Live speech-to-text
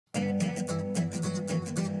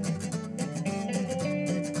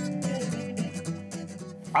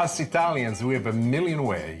Us Italians, we have a million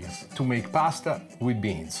ways to make pasta with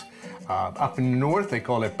beans. Up in north, they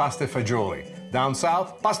call it pasta fagioli. Down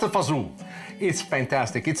south, pasta fasul. It's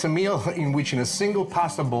fantastic. It's a meal in which in a single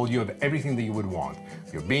pasta bowl you have everything that you would want.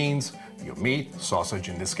 Your beans, your meat, sausage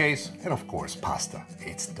in this case, and of course pasta.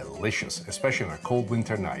 It's delicious, especially on a cold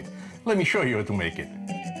winter night. Let me show you how to make it.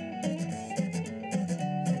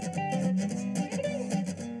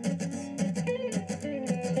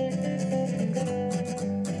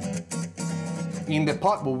 In the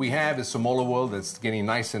pot, what we have is some olive oil that's getting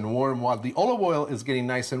nice and warm. While the olive oil is getting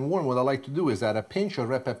nice and warm, what I like to do is add a pinch of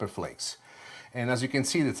red pepper flakes. And as you can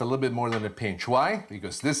see, it's a little bit more than a pinch. Why?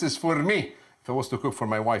 Because this is for me. If I was to cook for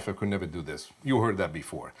my wife, I could never do this. You heard that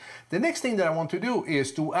before. The next thing that I want to do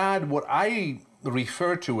is to add what I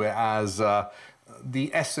refer to as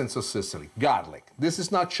the essence of Sicily, garlic. This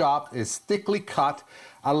is not chopped, it's thickly cut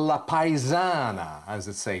alla paesana, as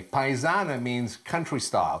it say. Paesana means country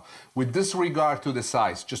style, with disregard to the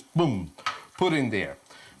size. Just boom, put in there.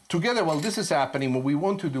 Together, while this is happening, what we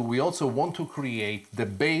want to do, we also want to create the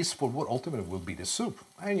base for what ultimately will be the soup.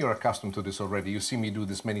 And you're accustomed to this already. You see me do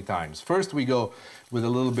this many times. First, we go with a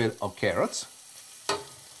little bit of carrots.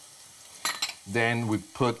 Then we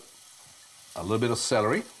put a little bit of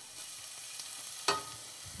celery.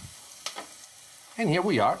 And here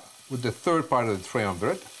we are with the third part of the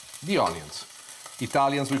triumvirate, the onions.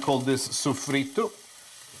 Italians, we call this soffritto.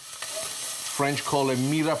 French call it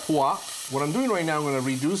mirepoix. What I'm doing right now, I'm going to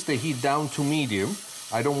reduce the heat down to medium.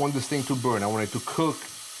 I don't want this thing to burn. I want it to cook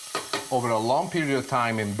over a long period of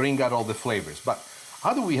time and bring out all the flavors. But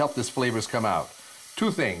how do we help these flavors come out?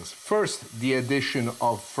 Two things. First, the addition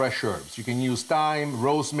of fresh herbs. You can use thyme,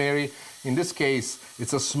 rosemary. In this case,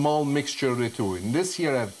 it's a small mixture of the two. In this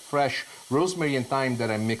here, I have fresh rosemary and thyme that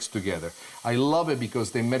I mixed together. I love it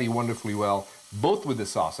because they marry wonderfully well, both with the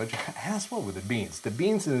sausage and as well with the beans. The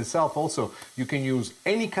beans in itself also, you can use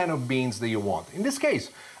any kind of beans that you want. In this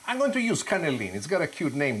case, I'm going to use cannellini. It's got a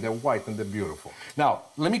cute name, they're white and they're beautiful. Now,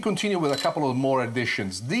 let me continue with a couple of more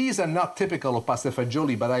additions. These are not typical of pasta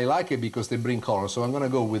fagioli, but I like it because they bring color. So I'm going to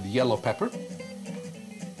go with yellow pepper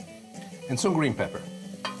and some green pepper.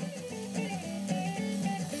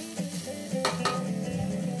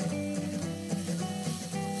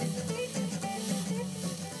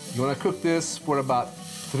 You want to cook this for about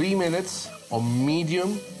 3 minutes on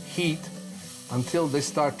medium heat until they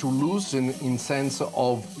start to loosen in sense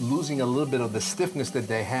of losing a little bit of the stiffness that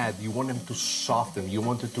they had. You want them to soften. You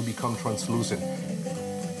want it to become translucent.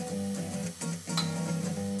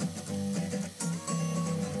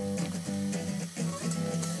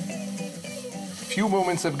 Few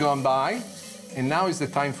moments have gone by, and now is the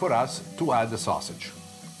time for us to add the sausage.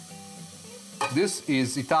 This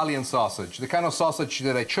is Italian sausage. The kind of sausage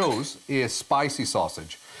that I chose is spicy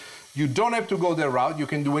sausage. You don't have to go that route. You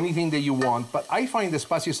can do anything that you want, but I find the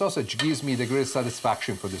spicy sausage gives me the greatest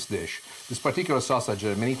satisfaction for this dish. This particular sausage,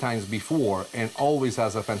 many times before, and always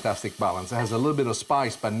has a fantastic balance. It has a little bit of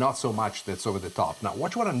spice, but not so much that's over the top. Now,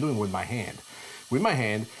 watch what I'm doing with my hand. With my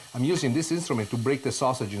hand, I'm using this instrument to break the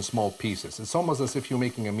sausage in small pieces. It's almost as if you're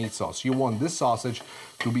making a meat sauce. You want this sausage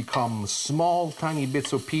to become small, tiny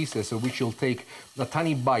bits of pieces, of which you'll take a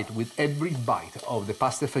tiny bite with every bite of the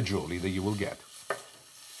pasta fagioli that you will get.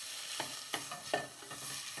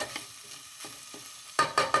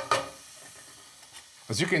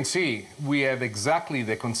 As you can see, we have exactly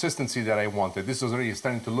the consistency that I wanted. This is already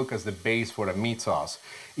starting to look as the base for a meat sauce.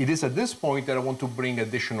 It is at this point that I want to bring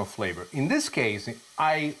additional flavor. In this case,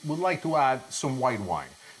 I would like to add some white wine.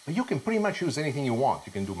 But you can pretty much use anything you want.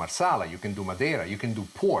 You can do Marsala, you can do Madeira, you can do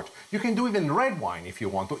port, you can do even red wine if you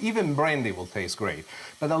want to. Even brandy will taste great.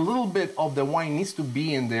 But a little bit of the wine needs to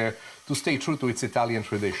be in there to stay true to its Italian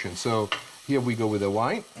tradition. So here we go with the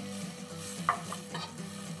wine.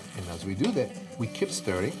 And as we do that, we keep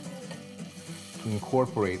stirring to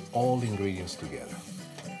incorporate all the ingredients together.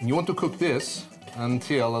 And you want to cook this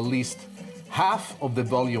until at least half of the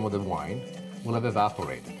volume of the wine will have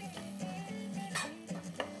evaporated.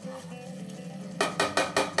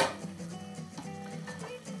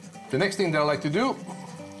 The next thing that I like to do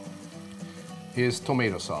is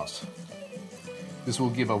tomato sauce. This will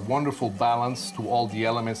give a wonderful balance to all the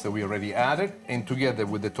elements that we already added. And together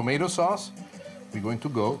with the tomato sauce, we're going to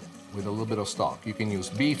go with a little bit of stock. You can use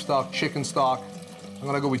beef stock, chicken stock. I'm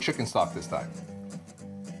gonna go with chicken stock this time.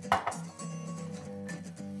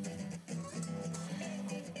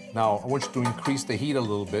 Now, I want you to increase the heat a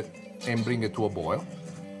little bit and bring it to a boil.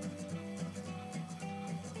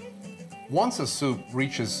 Once a soup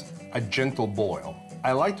reaches a gentle boil,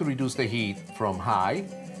 I like to reduce the heat from high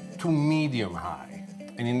to medium high.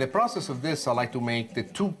 And in the process of this, I like to make the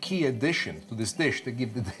two key additions to this dish that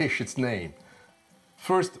give the dish its name.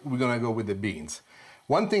 First, we're gonna go with the beans.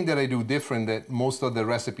 One thing that I do different than most of the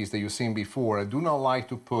recipes that you've seen before, I do not like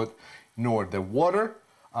to put nor the water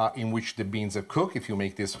in which the beans are cooked, if you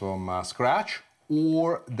make this from scratch,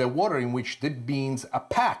 or the water in which the beans are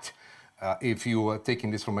packed, if you are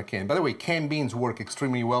taking this from a can. By the way, canned beans work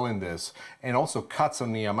extremely well in this and also cuts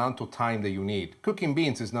on the amount of time that you need. Cooking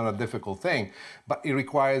beans is not a difficult thing, but it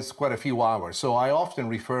requires quite a few hours. So I often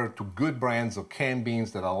refer to good brands of canned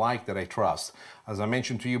beans that I like, that I trust. As I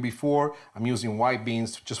mentioned to you before, I'm using white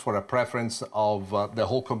beans just for a preference of the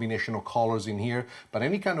whole combination of colors in here, but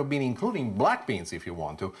any kind of bean, including black beans if you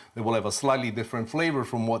want to, they will have a slightly different flavor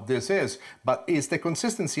from what this is, but it's the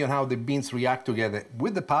consistency on how the beans react together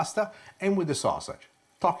with the pasta and with the sausage.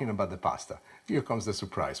 Talking about the pasta, here comes the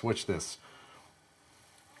surprise. Watch this.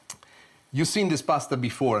 You've seen this pasta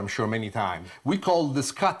before, I'm sure, many times. We call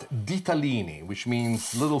this cut ditellini, which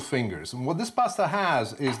means little fingers. And what this pasta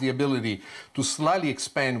has is the ability to slightly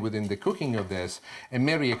expand within the cooking of this and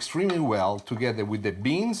marry extremely well together with the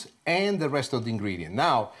beans and the rest of the ingredient.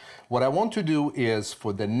 Now, what I want to do is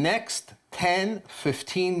for the next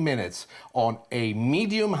 10-15 minutes on a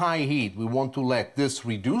medium-high heat, we want to let this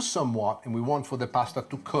reduce somewhat, and we want for the pasta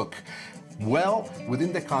to cook well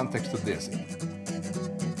within the context of this.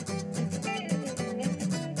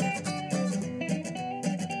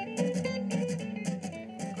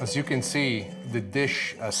 As you can see, the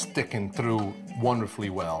dish is sticking through wonderfully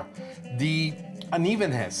well. The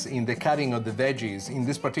unevenness in the cutting of the veggies, in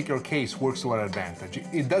this particular case, works to our advantage.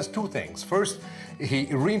 It does two things. First, he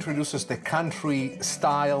reintroduces the country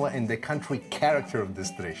style and the country character of this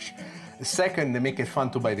dish. Second, they make it fun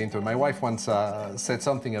to bite into it. My wife once said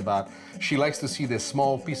something about she likes to see the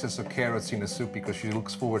small pieces of carrots in a soup because she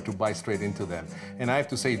looks forward to bite straight into them. And I have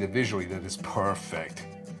to say that visually that is perfect.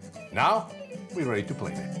 Now, we're ready to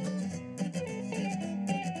plate it.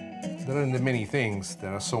 There aren't many things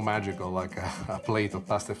that are so magical like a plate of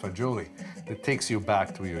pasta fagioli that takes you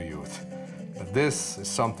back to your youth. But this is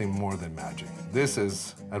something more than magic. This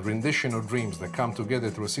is a rendition of dreams that come together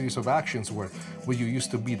through a series of actions where what you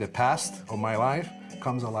used to be the past of my life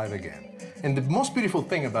comes alive again. And the most beautiful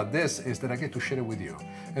thing about this is that I get to share it with you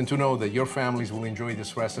and to know that your families will enjoy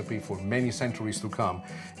this recipe for many centuries to come.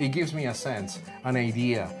 It gives me a sense, an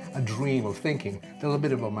idea, a dream of thinking a little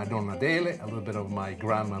bit about my Donna Adele, a little bit of my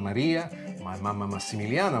Grandma Maria, my Mamma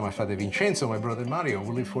Massimiliana, my Father Vincenzo, my brother Mario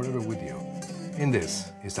will live forever with you. And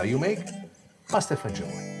this is how you make pasta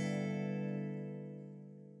fagioli.